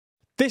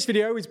This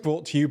video is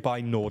brought to you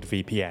by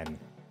NordVPN.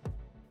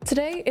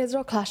 Today,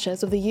 Israel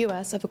clashes with the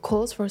US over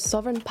calls for a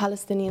sovereign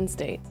Palestinian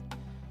state.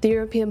 The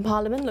European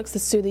Parliament looks to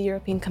sue the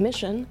European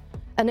Commission,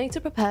 and NATO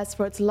prepares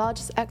for its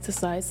largest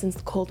exercise since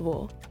the Cold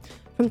War.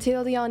 From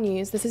TLDR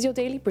News, this is your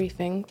daily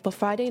briefing for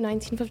Friday,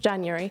 19th of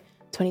January,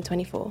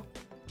 2024.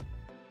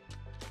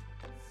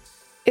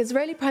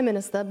 Israeli Prime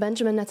Minister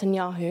Benjamin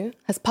Netanyahu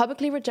has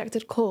publicly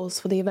rejected calls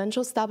for the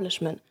eventual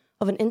establishment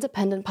of an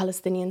independent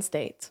Palestinian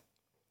state.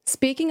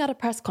 Speaking at a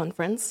press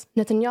conference,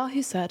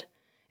 Netanyahu said,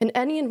 "In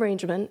any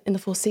arrangement in the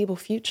foreseeable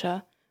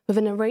future, with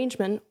an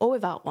arrangement or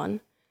without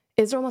one,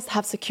 Israel must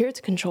have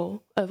security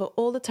control over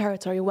all the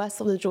territory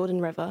west of the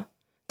Jordan River."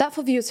 That,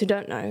 for viewers who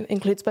don't know,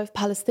 includes both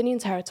Palestinian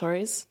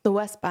territories, the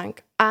West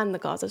Bank, and the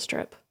Gaza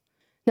Strip.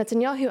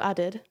 Netanyahu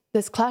added,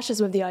 "This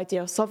clashes with the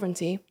idea of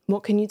sovereignty.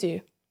 What can you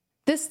do?"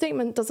 This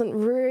statement doesn't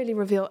really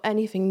reveal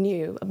anything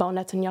new about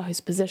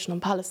Netanyahu's position on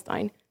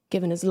Palestine,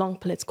 given his long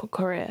political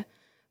career,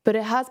 but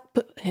it has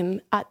put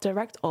him at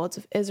direct odds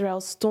with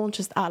Israel's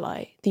staunchest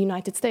ally, the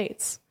United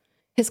States.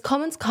 His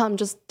comments come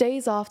just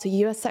days after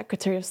US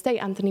Secretary of State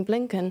Antony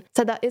Blinken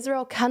said that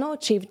Israel cannot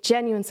achieve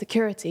genuine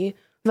security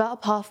without a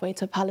pathway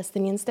to a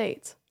Palestinian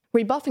state.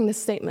 Rebuffing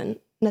this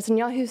statement,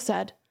 Netanyahu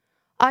said,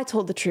 "I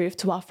told the truth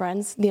to our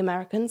friends, the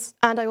Americans,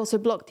 and I also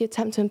blocked the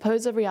attempt to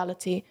impose a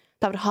reality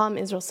that would harm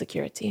Israel's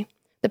security.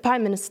 The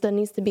Prime Minister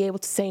needs to be able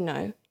to say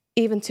no,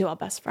 even to our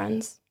best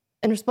friends."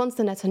 In response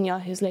to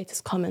Netanyahu's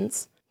latest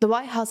comments, the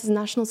White House's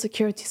national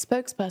security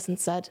spokesperson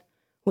said,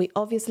 "We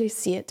obviously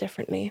see it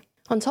differently."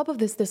 On top of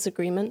this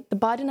disagreement, the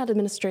Biden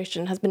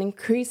administration has been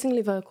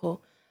increasingly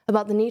vocal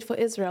about the need for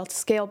Israel to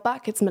scale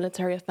back its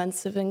military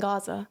offensive in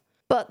Gaza.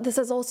 But this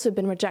has also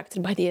been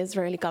rejected by the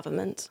Israeli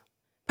government.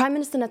 Prime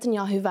Minister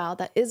Netanyahu vowed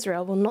that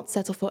Israel will not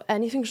settle for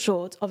anything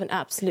short of an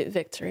absolute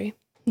victory.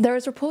 There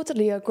is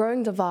reportedly a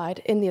growing divide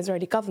in the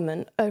Israeli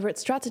government over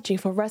its strategy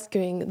for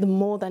rescuing the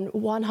more than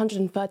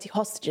 130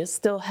 hostages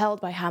still held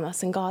by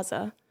Hamas in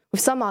Gaza, with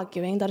some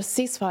arguing that a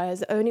ceasefire is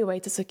the only way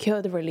to secure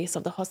the release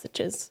of the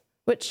hostages,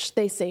 which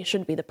they say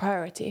should be the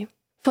priority.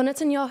 For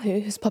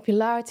Netanyahu, whose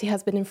popularity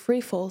has been in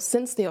freefall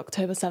since the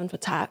October 7th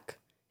attack,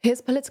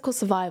 his political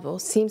survival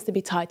seems to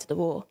be tied to the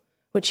war,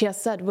 which he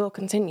has said will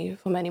continue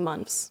for many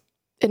months.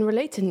 In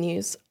related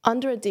news,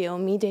 under a deal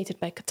mediated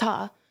by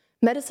Qatar,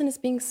 medicine is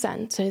being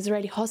sent to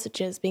Israeli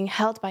hostages being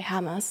held by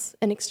Hamas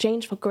in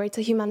exchange for greater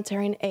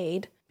humanitarian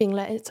aid being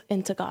let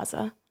into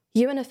Gaza.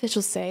 UN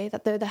officials say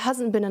that though there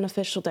hasn't been an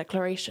official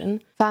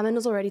declaration, famine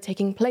is already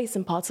taking place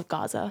in parts of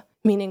Gaza,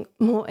 meaning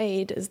more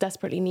aid is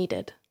desperately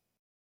needed.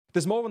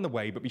 There's more on the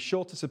way, but be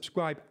sure to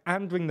subscribe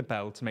and ring the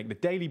bell to make the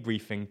daily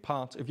briefing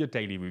part of your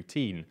daily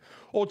routine,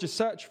 or just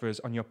search for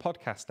us on your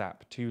podcast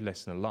app to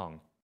listen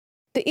along.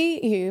 The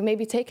EU may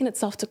be taking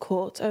itself to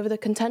court over the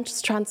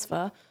contentious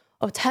transfer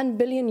of €10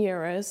 billion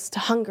to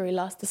Hungary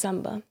last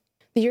December.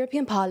 The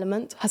European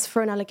Parliament has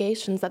thrown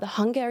allegations that the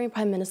Hungarian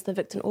Prime Minister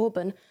Viktor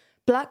Orban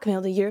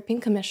blackmailed the European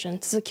Commission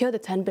to secure the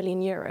 €10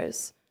 billion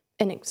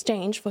in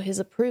exchange for his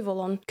approval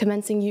on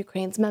commencing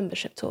Ukraine's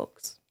membership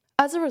talks.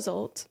 As a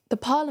result, the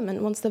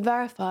Parliament wants to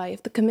verify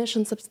if the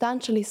Commission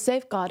substantially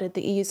safeguarded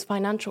the EU's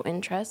financial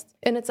interests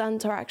in its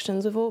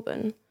interactions with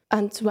Orban,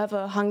 and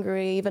whether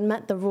Hungary even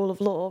met the rule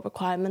of law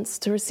requirements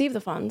to receive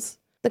the funds.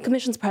 The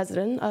Commission's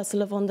president,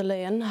 Ursula von der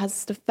Leyen,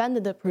 has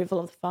defended the approval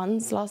of the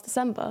funds last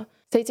December,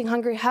 stating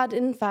Hungary had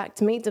in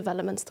fact made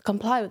developments to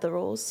comply with the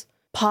rules.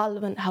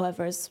 Parliament,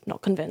 however, is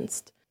not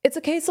convinced. It's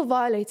a case of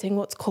violating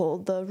what's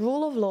called the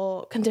Rule of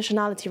Law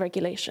Conditionality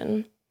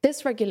Regulation.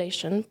 This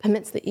regulation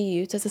permits the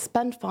EU to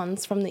suspend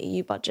funds from the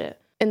EU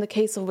budget, in the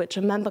case of which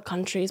a member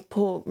country's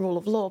poor rule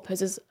of law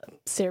poses a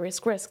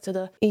serious risk to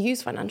the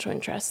EU's financial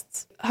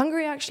interests.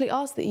 Hungary actually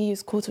asked the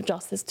EU's Court of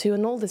Justice to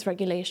annul this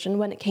regulation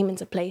when it came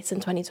into place in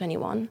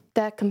 2021.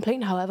 Their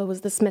complaint, however, was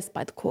dismissed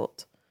by the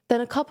court.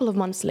 Then a couple of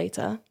months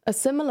later, a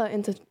similar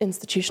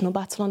interinstitutional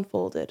battle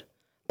unfolded.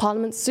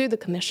 Parliament sued the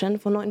Commission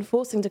for not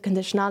enforcing the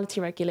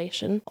conditionality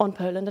regulation on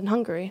Poland and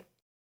Hungary.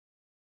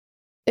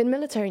 In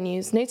military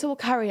news, NATO will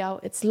carry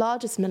out its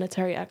largest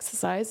military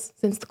exercise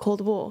since the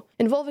Cold War,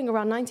 involving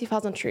around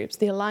 90,000 troops,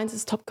 the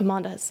alliance's top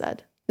commander has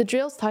said. The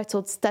drills,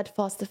 titled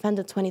Steadfast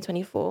Defender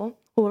 2024,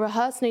 will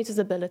rehearse NATO's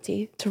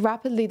ability to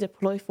rapidly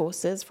deploy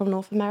forces from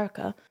North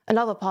America and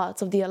other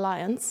parts of the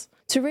alliance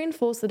to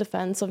reinforce the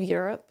defense of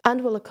Europe,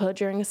 and will occur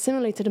during a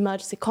simulated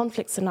emergency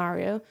conflict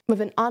scenario with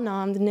an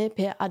unarmed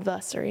near-peer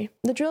adversary.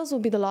 The drills will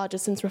be the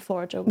largest since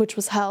Reforger, which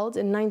was held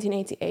in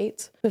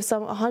 1988 with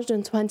some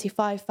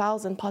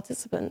 125,000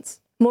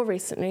 participants. More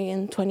recently,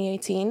 in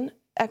 2018,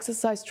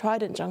 Exercise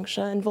Trident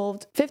Juncture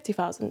involved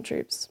 50,000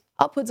 troops.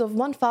 Upwards of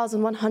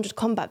 1,100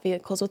 combat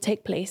vehicles will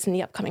take place in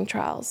the upcoming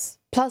trials,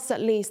 plus at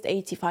least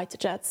 80 fighter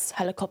jets,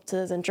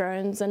 helicopters and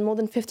drones, and more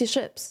than 50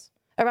 ships.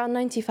 Around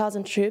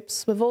 90,000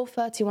 troops, with all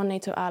 31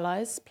 NATO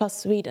allies,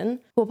 plus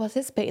Sweden, will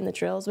participate in the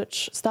drills,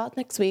 which start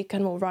next week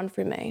and will run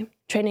through May.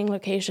 Training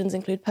locations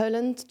include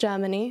Poland,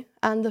 Germany,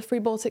 and the three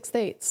Baltic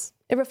states.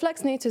 It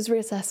reflects NATO's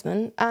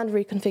reassessment and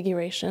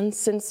reconfiguration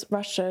since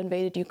Russia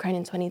invaded Ukraine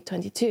in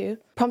 2022,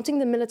 prompting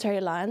the military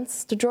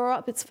alliance to draw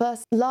up its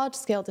first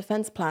large-scale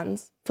defense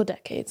plans for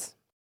decades.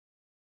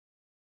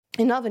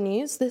 In other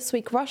news, this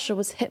week Russia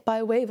was hit by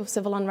a wave of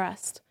civil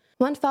unrest.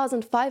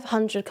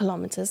 1,500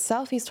 kilometers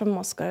southeast from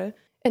Moscow,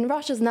 in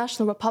Russia's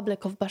National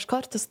Republic of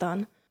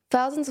Bashkortostan,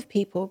 thousands of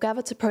people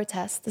gathered to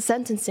protest the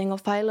sentencing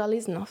of Fail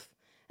Aliznov,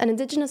 an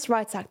indigenous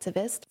rights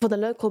activist for the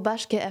local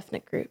Bashkir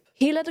ethnic group.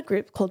 He led a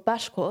group called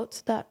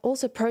Bashkort that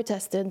also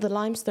protested the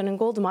limestone and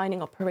gold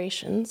mining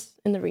operations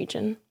in the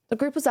region. The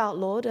group was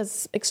outlawed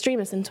as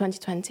extremist in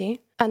 2020,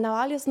 and now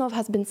Aliznov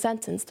has been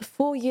sentenced to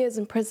 4 years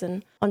in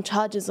prison on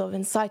charges of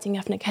inciting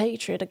ethnic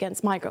hatred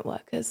against migrant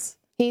workers.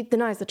 He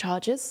denies the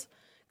charges,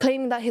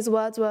 claiming that his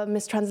words were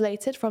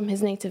mistranslated from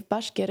his native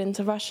Bashkir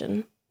into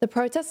Russian. The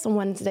protests on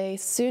Wednesday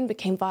soon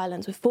became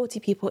violent, with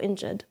 40 people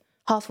injured,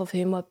 half of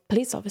whom were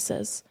police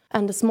officers,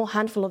 and a small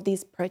handful of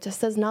these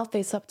protesters now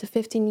face up to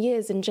 15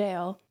 years in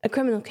jail. A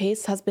criminal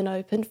case has been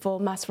opened for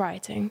mass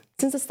rioting.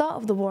 Since the start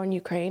of the war in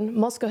Ukraine,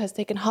 Moscow has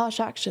taken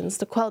harsh actions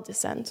to quell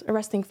dissent,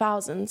 arresting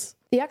thousands.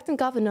 The acting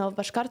governor of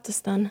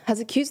Bashkortostan has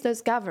accused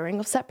those gathering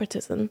of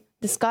separatism,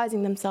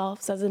 disguising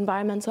themselves as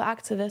environmental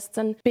activists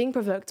and being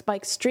provoked by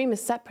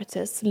extremist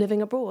separatists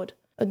living abroad.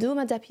 A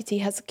Duma deputy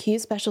has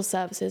accused special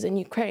services in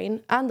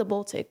Ukraine and the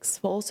Baltics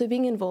for also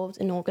being involved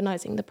in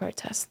organizing the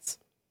protests.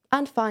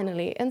 And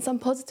finally, in some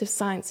positive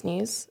science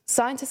news,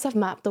 scientists have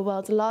mapped the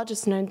world's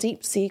largest known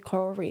deep-sea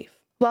coral reef.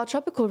 While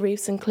tropical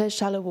reefs in clear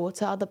shallow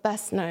water are the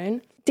best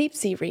known,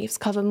 deep-sea reefs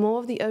cover more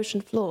of the ocean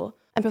floor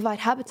and provide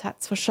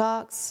habitats for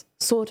sharks,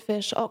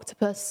 swordfish,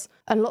 octopus,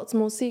 and lots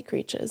more sea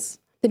creatures.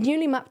 The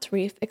newly mapped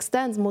reef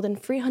extends more than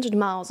 300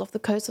 miles off the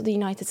coast of the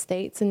United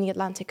States in the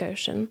Atlantic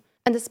Ocean,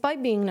 and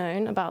despite being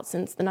known about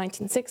since the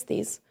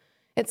 1960s,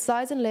 its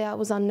size and layout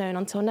was unknown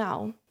until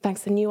now,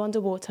 thanks to new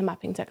underwater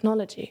mapping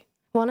technology.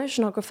 One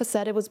oceanographer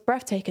said it was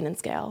breathtaking in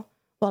scale,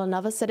 while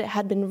another said it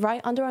had been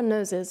right under our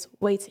noses,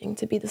 waiting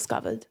to be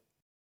discovered.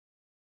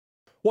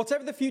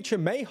 Whatever the future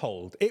may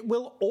hold, it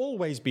will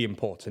always be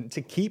important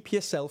to keep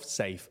yourself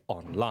safe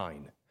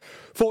online.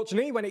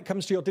 Fortunately, when it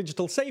comes to your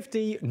digital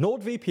safety,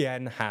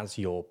 NordVPN has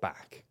your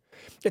back.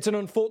 It's an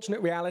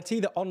unfortunate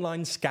reality that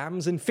online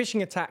scams and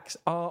phishing attacks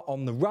are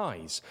on the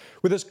rise,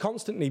 with us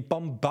constantly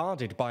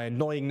bombarded by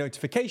annoying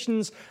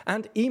notifications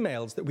and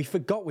emails that we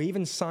forgot we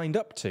even signed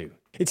up to.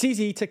 It's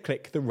easy to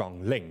click the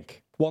wrong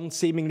link. One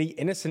seemingly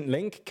innocent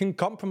link can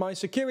compromise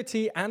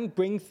security and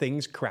bring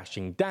things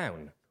crashing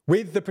down.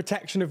 With the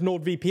protection of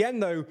NordVPN,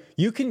 though,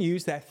 you can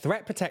use their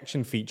threat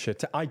protection feature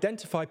to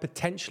identify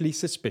potentially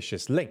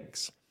suspicious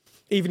links.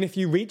 Even if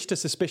you reached a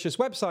suspicious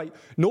website,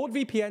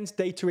 NordVPN's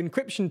data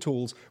encryption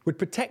tools would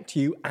protect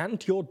you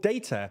and your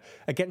data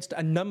against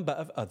a number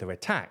of other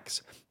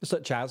attacks,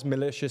 such as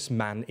malicious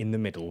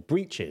man-in-the-middle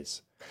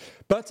breaches.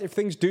 But if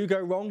things do go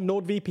wrong,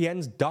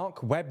 NordVPN's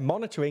dark web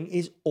monitoring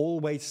is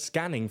always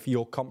scanning for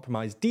your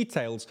compromised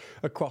details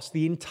across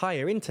the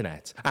entire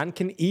internet, and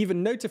can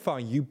even notify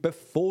you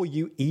before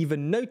you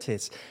even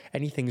notice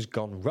anything's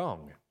gone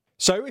wrong.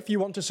 So if you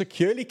want to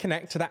securely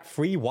connect to that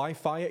free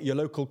Wi-Fi at your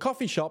local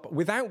coffee shop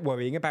without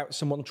worrying about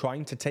someone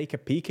trying to take a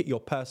peek at your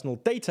personal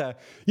data,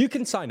 you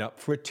can sign up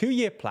for a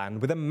 2-year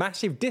plan with a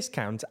massive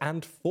discount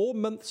and 4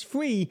 months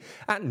free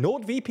at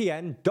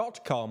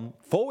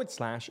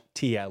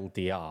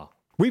nordvpn.com/TLDR.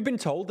 We've been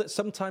told that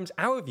sometimes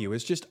our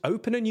viewers just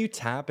open a new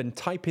tab and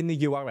type in the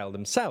URL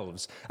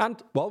themselves,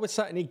 and while we're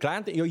certainly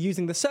glad that you're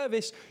using the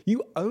service,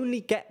 you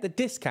only get the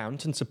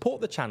discount and support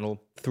the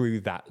channel through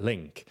that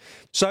link.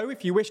 So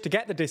if you wish to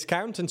get the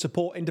discount and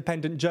support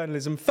independent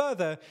journalism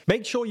further,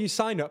 make sure you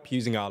sign up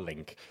using our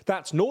link.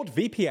 That's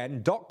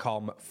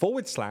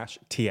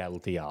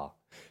nordvpn.com/TLDR.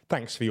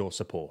 Thanks for your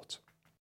support.